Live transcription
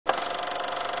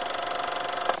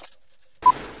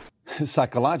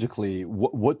psychologically,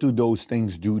 what do those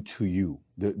things do to you?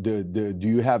 Do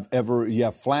you have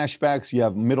flashbacks? You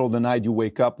have middle of the night, you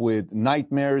wake up with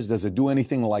nightmares. Does it do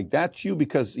anything like that to you?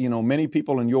 Because, you know, many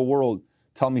people in your world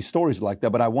tell me stories like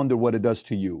that, but I wonder what it does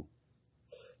to you.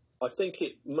 I think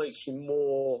it makes you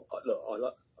more,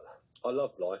 look, I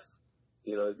love life.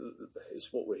 You know,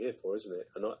 it's what we're here for, isn't it?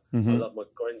 And I love my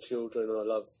grandchildren, and I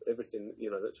love everything,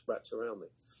 you know, that's wrapped around me.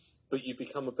 But you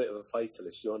become a bit of a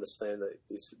fatalist. You understand that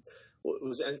it's, what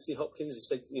was it, Anthony Hopkins who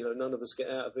said, you know, none of us get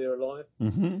out of here alive.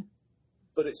 Mm-hmm.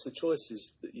 But it's the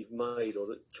choices that you've made, or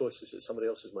the choices that somebody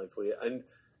else has made for you. And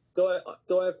do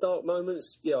I have dark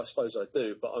moments? Yeah, I suppose I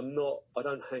do. But I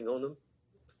don't hang on them.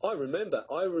 I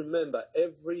remember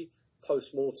every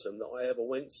post-mortem that I ever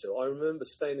went to. I remember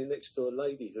standing next to a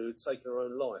lady who had taken her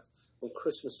own life on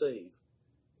Christmas Eve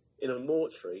in a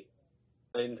mortuary,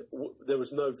 and there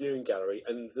was no viewing gallery,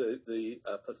 and the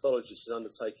pathologist is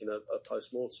undertaking a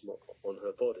post-mortem on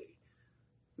her body.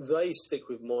 They stick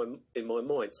in my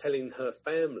mind, telling her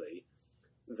family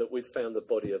that we'd found the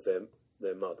body of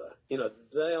their mother. You know,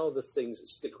 they are the things that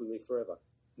stick with me forever.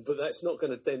 But that's not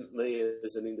going to dent me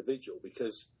as an individual,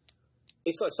 because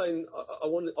it's like saying I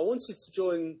want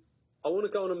to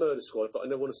go on a murder squad, but I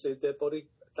never want to see a dead body.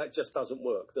 That just doesn't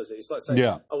work, does it? It's like saying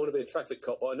I want to be a traffic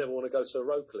cop, but I never want to go to a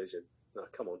road collision. No,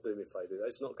 come on, do me a favour.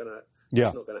 It's not going to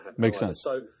happen. Makes either. sense.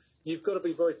 So you've got to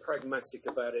be very pragmatic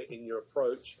about it in your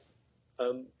approach.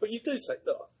 But you do take,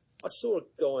 look, I saw a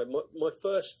guy, my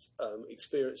first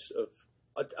experience of,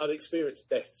 I'd experienced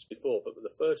deaths before, but the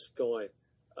first guy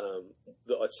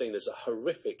that I'd seen as a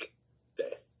horrific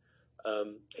death,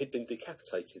 he'd been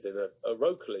decapitated in a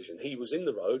road collision. He was in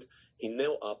the road, he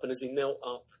knelt up, and as he knelt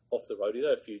up off the road, he'd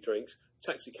had a few drinks,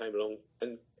 taxi came along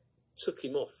and took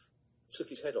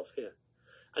his head off here.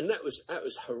 And that was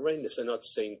horrendous. And I'd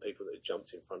seen people that had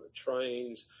jumped in front of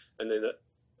trains, and then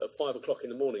at 5 o'clock in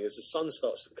the morning, as the sun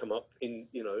starts to come up in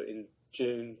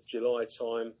June, July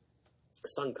time, the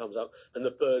sun comes up and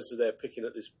the birds are there picking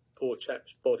at this poor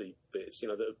chap's body bits, that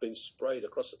have been sprayed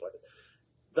across the place.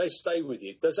 They stay with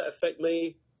you. Does that affect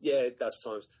me? Yeah, it does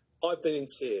times. I've been in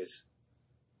tears.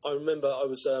 I remember I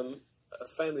was a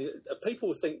family.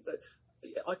 People think that,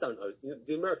 I don't know,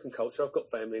 the American culture. I've got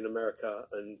family in America,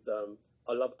 and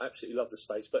I absolutely love the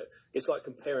States. But it's like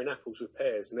comparing apples with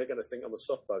pears, and they're going to think I'm a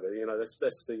soft bugger.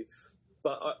 That's the.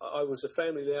 But I was a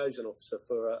family liaison officer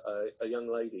for a young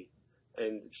lady,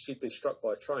 and she'd been struck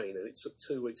by a train, and it took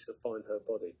 2 weeks to find her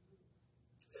body.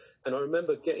 And I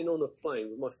remember getting on a plane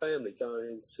with my family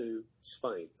going to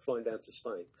Spain, flying down to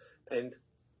Spain, and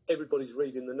everybody's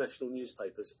reading the national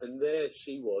newspapers, and there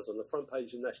she was on the front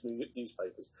page of national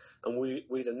newspapers, and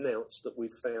we'd announced that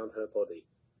we'd found her body.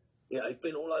 It'd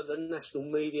been all over the national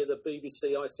media, the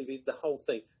BBC, ITV, the whole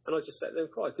thing, and I just sat there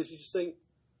and cried, because you just think,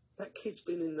 that kid's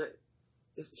been in that,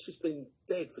 she's been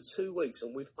dead for 2 weeks,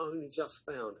 and we've only just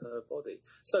found her body.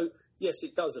 So yes,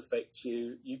 it does affect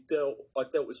you. I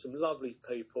dealt with some lovely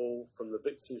people from the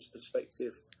victim's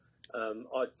perspective.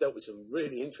 I dealt with some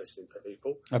really interesting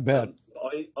people. I bet.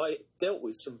 I dealt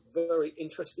with some very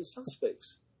interesting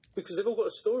suspects, because they've all got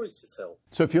a story to tell.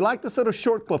 So if you like this little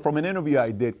short clip from an interview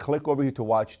I did, click over here to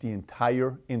watch the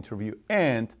entire interview.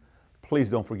 And please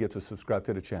don't forget to subscribe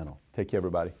to the channel. Take care,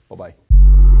 everybody. Bye-bye.